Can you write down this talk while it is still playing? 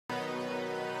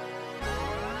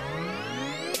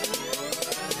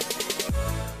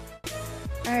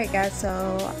Alright guys,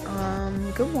 so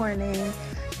good morning.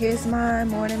 Here's my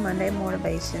morning Monday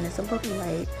motivation. It's a little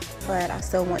late, but I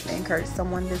still want to encourage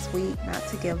someone this week not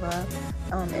to give up.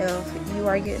 If you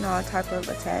are getting all type of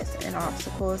attacks and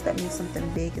obstacles, that means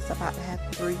something big is about to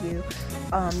happen through you.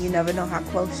 You never know how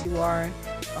close you are.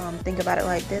 Think about it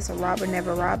like this: a robber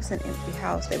never robs an empty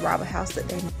house. They rob a house that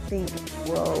they think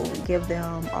will give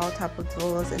them all type of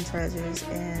jewels and treasures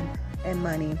and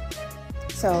money.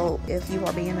 So if you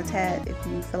are being attacked, if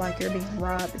you feel like you're being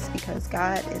robbed, it's because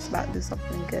God is about to do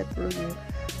something good through you.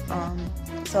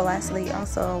 So lastly,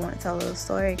 also I want to tell a little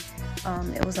story.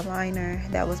 It was a miner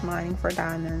that was mining for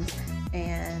diamonds,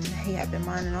 and he had been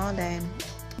mining all day,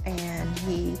 and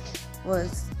he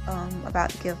was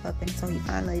about to give up, and so he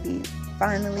finally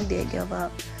did give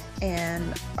up.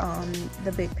 And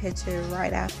the big picture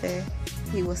right after,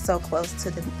 he was so close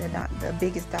to the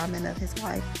biggest diamond of his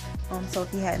life. So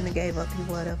if he hadn't gave up, he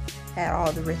would have had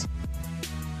all the riches